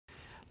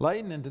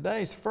Layton, in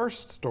today's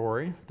first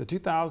story, the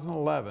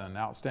 2011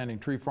 Outstanding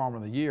Tree Farmer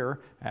of the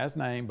Year, as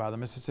named by the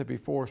Mississippi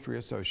Forestry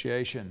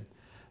Association.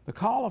 The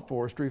Call of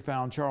Forestry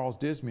found Charles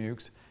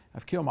Dismukes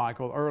of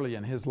Kilmichael early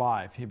in his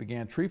life. He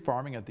began tree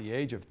farming at the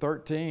age of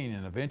 13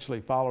 and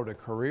eventually followed a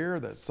career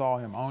that saw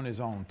him own his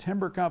own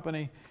timber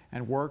company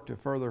and work to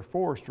further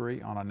forestry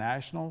on a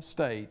national,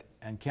 state,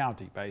 and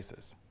county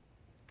basis.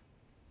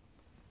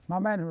 My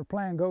management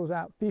plan goes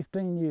out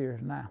 15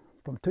 years now,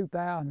 from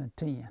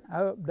 2010. I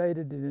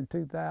updated it in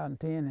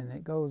 2010 and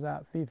it goes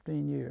out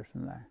 15 years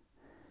from there.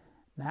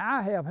 Now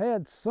I have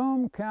had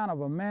some kind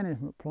of a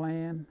management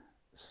plan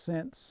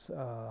since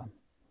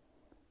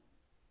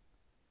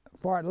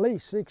for at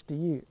least 60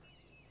 years.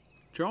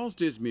 Charles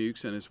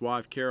Dismukes and his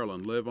wife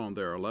Carolyn live on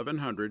their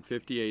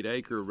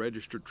 1,158-acre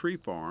registered tree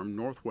farm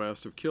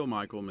northwest of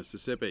Kilmichael,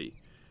 Mississippi.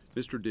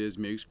 Mr.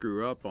 Dismukes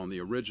grew up on the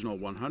original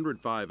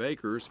 105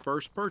 acres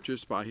first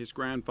purchased by his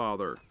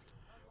grandfather.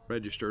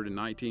 Registered in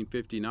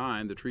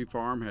 1959, the tree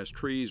farm has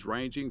trees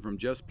ranging from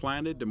just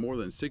planted to more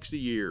than 60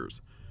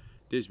 years.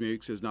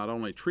 Dismukes has not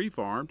only tree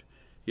farmed,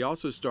 he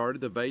also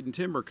started the Vaden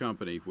Timber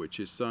Company, which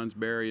his sons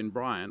Barry and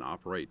Brian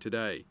operate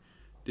today.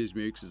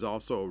 Dismukes is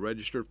also a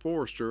registered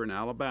forester in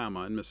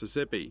Alabama and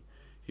Mississippi.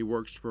 He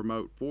works to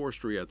promote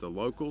forestry at the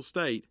local,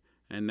 state,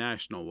 and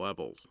national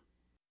levels.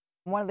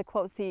 One of the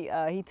quotes he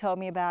told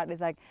me about is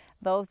like,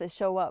 those that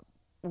show up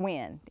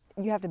win.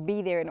 You have to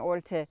be there in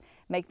order to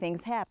make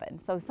things happen.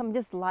 So some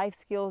just life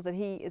skills that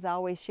he is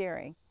always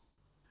sharing.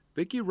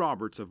 Vicki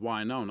Roberts of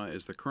Winona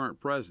is the current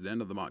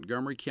president of the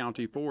Montgomery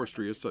County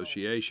Forestry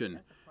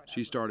Association.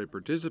 She started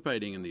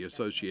participating in the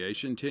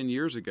association 10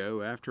 years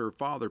ago after her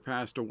father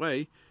passed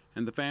away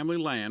and the family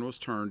land was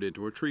turned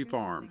into a tree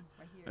farm.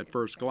 At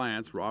first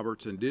glance,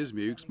 Roberts and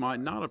Dismukes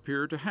might not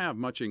appear to have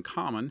much in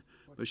common,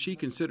 but she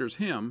considers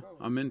him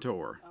a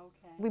mentor.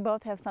 We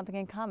both have something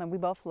in common. We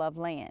both love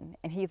land,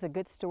 and he's a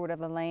good steward of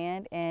the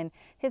land, and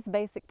his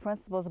basic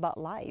principles about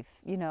life.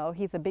 You know,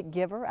 he's a big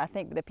giver. I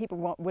think that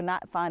people would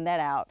not find that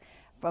out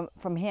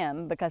from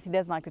him because he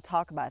doesn't like to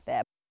talk about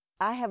that.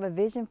 I have a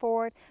vision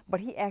for it,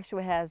 but he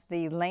actually has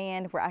the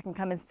land where I can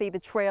come and see the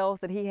trails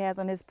that he has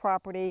on his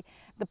property,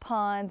 the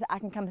ponds. I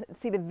can come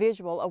see the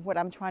visual of what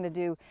I'm trying to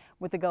do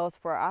with the goals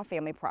for our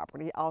family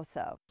property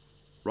also.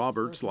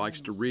 Roberts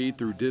likes to read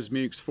through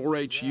Dismukes'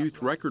 4-H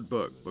youth record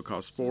book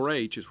because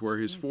 4-H is where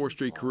his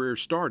forestry career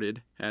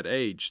started at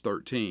age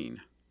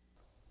 13.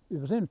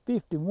 It was in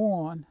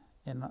 '51,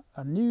 and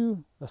a new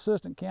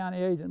assistant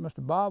county agent, Mr.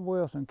 Bob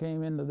Wilson,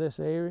 came into this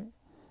area,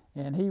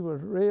 and he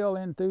was real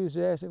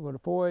enthusiastic with a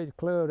 4-H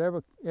club.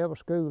 Every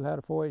school had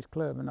a 4-H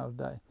club in those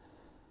days.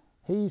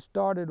 He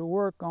started to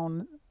work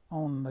on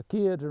the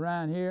kids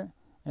around here,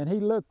 and he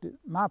looked at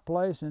my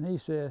place and he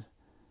says,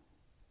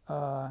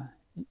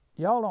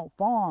 y'all don't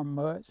farm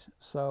much,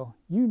 so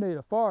you need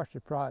a forestry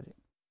project.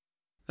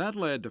 That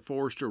led to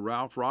forester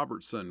Ralph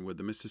Robertson with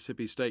the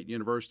Mississippi State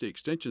University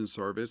Extension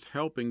Service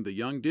helping the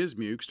young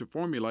Dismukes to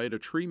formulate a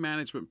tree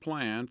management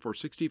plan for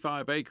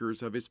 65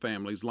 acres of his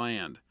family's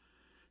land.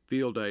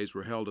 Field days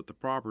were held at the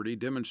property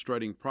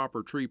demonstrating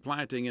proper tree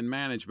planting and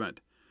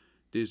management.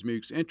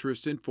 Dismukes'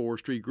 interest in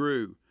forestry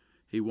grew.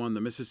 He won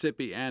the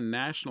Mississippi and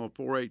National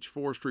 4-H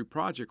Forestry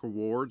Project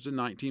Awards in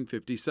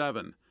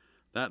 1957.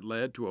 That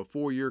led to a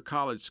 4-year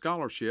college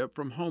scholarship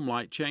from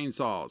Homelight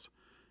Chainsaws.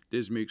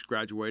 Dismukes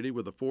graduated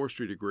with a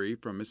forestry degree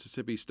from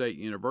Mississippi State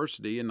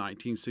University in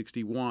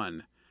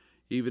 1961.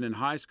 Even in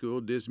high school,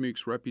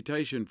 Dismukes'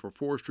 reputation for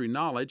forestry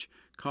knowledge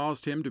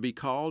caused him to be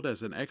called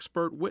as an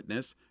expert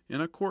witness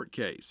in a court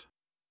case.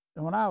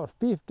 When I was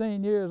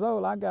 15 years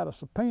old, I got a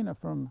subpoena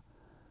from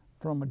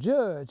a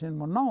judge in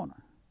Winona.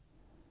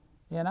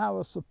 And I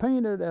was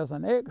subpoenaed as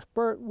an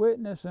expert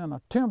witness in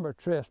a timber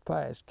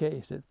trespass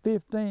case at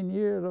 15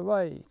 years of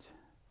age.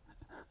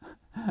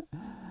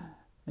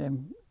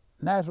 And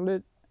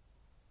naturally,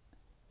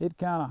 it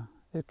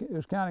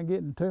was kind of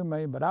getting to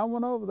me, but I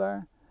went over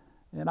there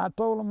and I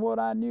told him what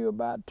I knew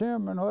about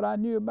timber and what I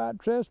knew about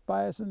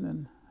trespassing,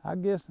 and I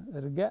guess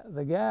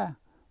the guy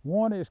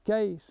won his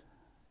case,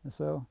 and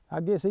so I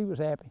guess he was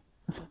happy.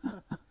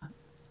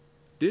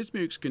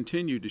 Dismukes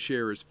continued to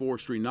share his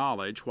forestry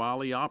knowledge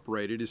while he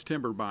operated his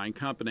timber buying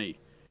company.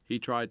 He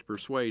tried to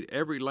persuade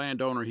every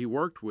landowner he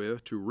worked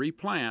with to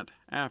replant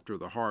after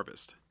the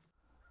harvest.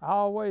 I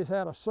always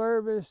had a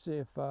service.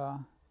 If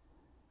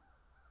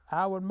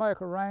I would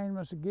make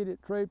arrangements to get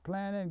it tree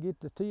planted and get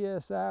the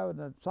TSI and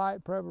the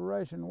site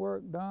preparation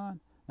work done.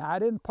 Now I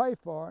didn't pay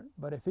for it,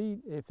 but if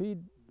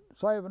he'd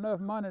save enough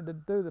money to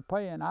do the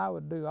paying, I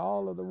would do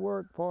all of the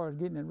work as far as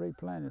getting it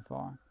replanted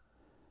for him.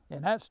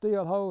 And that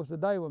still holds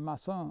today with my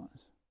sons.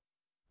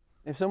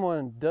 If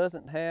someone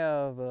doesn't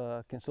have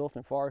a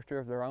consultant forester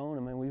of their own,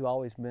 I mean, we've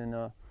always been,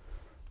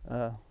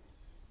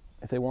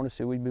 if they want us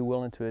to, we'd be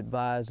willing to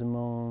advise them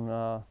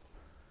on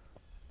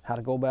how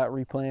to go about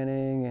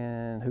replanting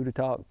and who to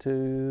talk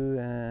to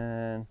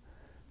and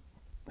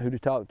who to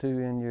talk to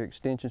in your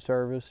extension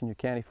service and your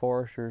county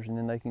foresters, and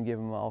then they can give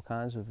them all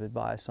kinds of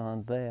advice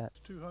on that.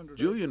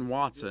 Julian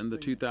Watson, the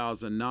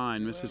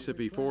 2009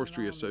 Mississippi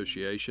Forestry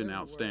Association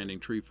Outstanding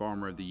Tree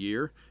Farmer of the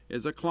Year,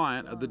 is a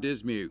client of the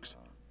Dismukes.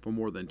 For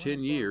more than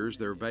 10 years,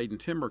 their Vaden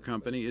Timber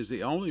Company is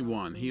the only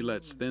one he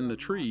lets thin the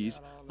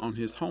trees on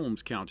his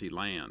Holmes County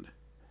land.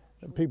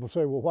 People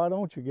say, well, why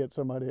don't you get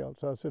somebody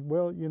else? I said,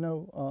 well, you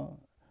know,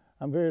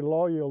 I'm very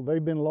loyal.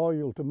 They've been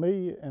loyal to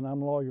me, and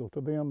I'm loyal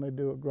to them. They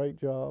do a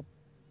great job.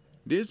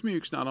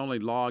 Dismukes not only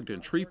logged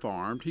and tree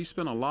farmed, he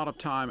spent a lot of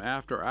time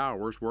after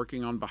hours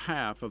working on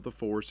behalf of the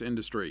forest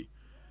industry.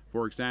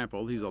 For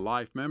example, he's a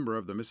life member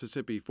of the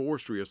Mississippi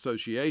Forestry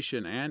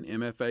Association and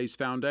MFA's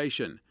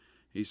foundation.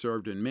 He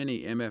served in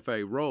many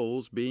MFA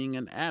roles, being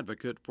an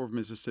advocate for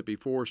Mississippi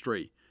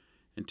forestry.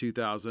 In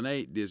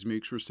 2008,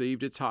 Dismukes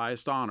received its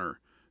highest honor,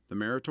 the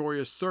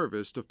Meritorious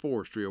Service to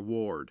Forestry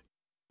Award.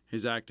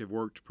 His active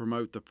work to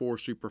promote the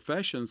forestry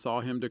profession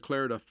saw him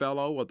declared a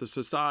Fellow of the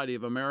Society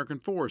of American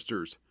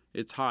Foresters,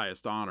 its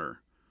highest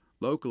honor.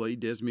 Locally,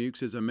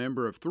 Dismukes is a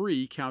member of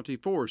 3 county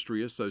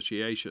forestry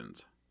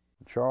associations.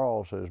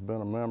 Charles has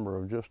been a member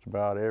of just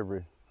about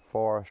every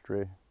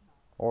forestry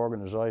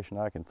organization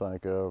I can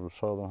think of, the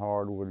Southern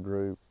Hardwood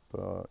Group,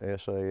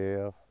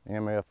 SAF,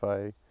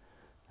 MFA.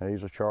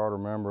 He's a charter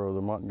member of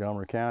the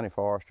Montgomery County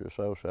Forestry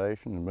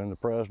Association and been the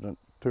president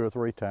 2 or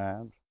 3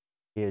 times.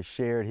 He has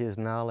shared his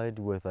knowledge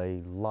with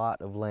a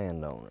lot of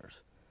landowners,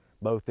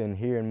 both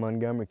here in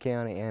Montgomery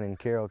County and in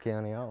Carroll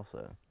County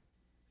also.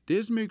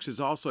 Dismukes has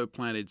also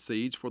planted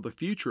seeds for the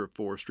future of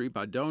forestry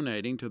by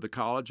donating to the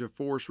College of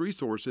Forest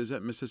Resources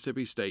at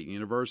Mississippi State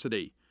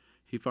University.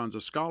 He funds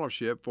a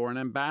scholarship for an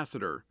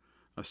ambassador,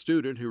 a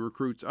student who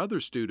recruits other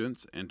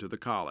students into the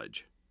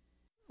college.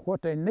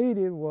 What they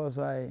needed was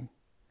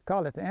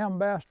call it the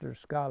ambassador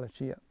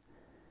scholarship.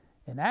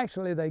 And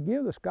actually they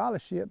give the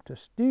scholarship to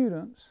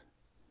students,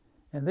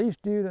 and these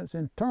students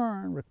in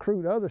turn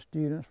recruit other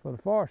students for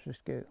the forestry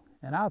school.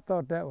 And I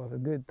thought that was a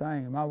good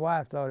thing. My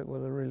wife thought it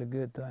was a really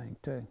good thing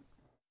too.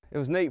 It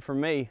was neat for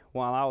me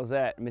while I was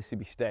at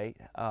Mississippi State.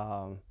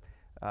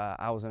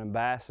 I was an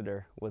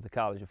ambassador with the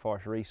College of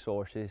Forest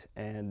Resources,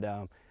 and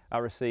I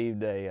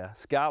received a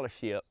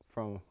scholarship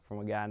from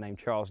a guy named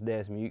Charles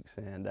Dismukes,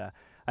 and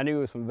I knew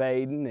he was from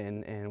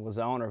Vaden and was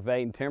the owner of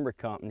Vaden Timber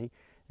Company,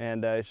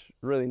 and it's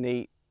really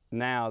neat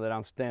now that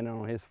I'm standing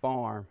on his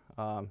farm,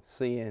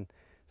 seeing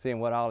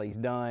what all he's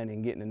done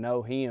and getting to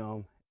know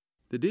him.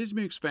 The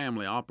Dismukes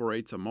family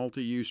operates a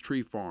multi-use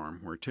tree farm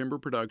where timber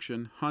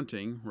production,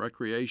 hunting,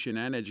 recreation,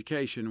 and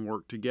education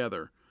work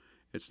together.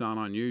 It's not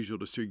unusual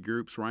to see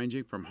groups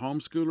ranging from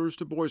homeschoolers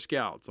to Boy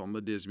Scouts on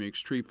the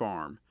Dismukes tree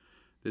farm.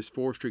 This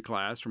forestry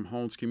class from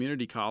Holmes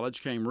Community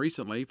College came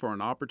recently for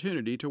an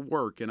opportunity to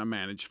work in a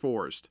managed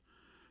forest.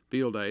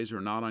 Field days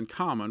are not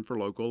uncommon for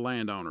local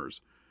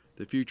landowners.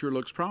 The future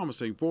looks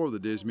promising for the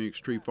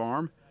Dismukes tree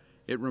farm.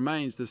 It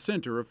remains the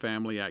center of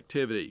family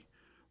activity.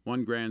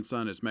 One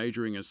grandson is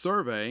majoring in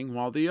surveying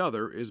while the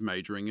other is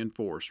majoring in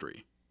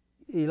forestry.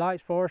 He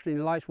likes forestry and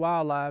he likes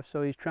wildlife,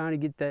 so he's trying to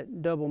get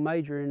that double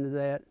major into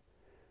that.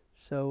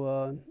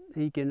 So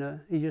he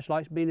just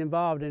likes being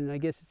involved in it. I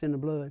guess it's in the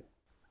blood.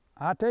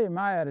 I tell you,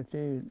 my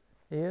attitude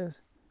is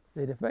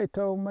that if they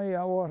told me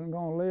I wasn't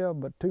going to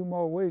live but 2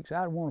 more weeks,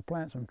 I'd want to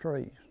plant some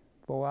trees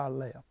before I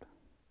left.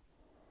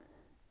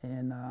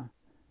 And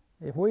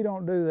if we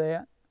don't do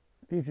that,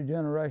 future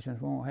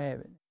generations won't have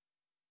it.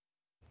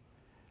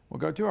 Well,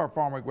 go to our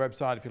Farmweek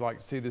website if you'd like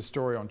to see this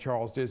story on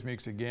Charles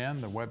Dismukes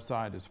again. The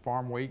website is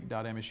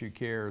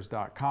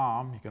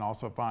farmweek.msucares.com. You can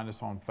also find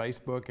us on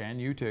Facebook and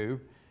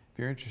YouTube. If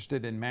you're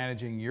interested in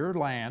managing your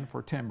land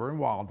for timber and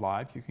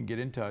wildlife, you can get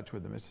in touch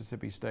with the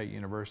Mississippi State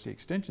University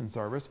Extension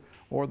Service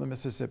or the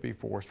Mississippi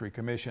Forestry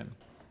Commission.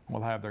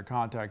 We'll have their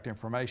contact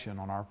information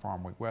on our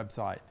Farmweek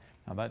website.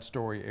 Now, that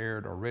story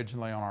aired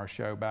originally on our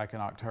show back in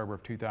October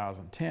of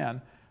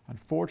 2010.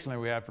 Unfortunately,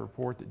 we have to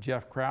report that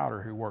Jeff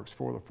Crowder, who works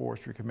for the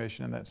Forestry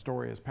Commission in that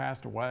story, has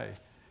passed away.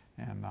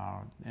 And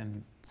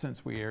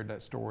since we aired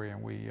that story,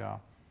 and we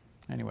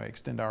anyway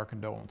extend our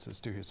condolences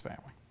to his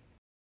family.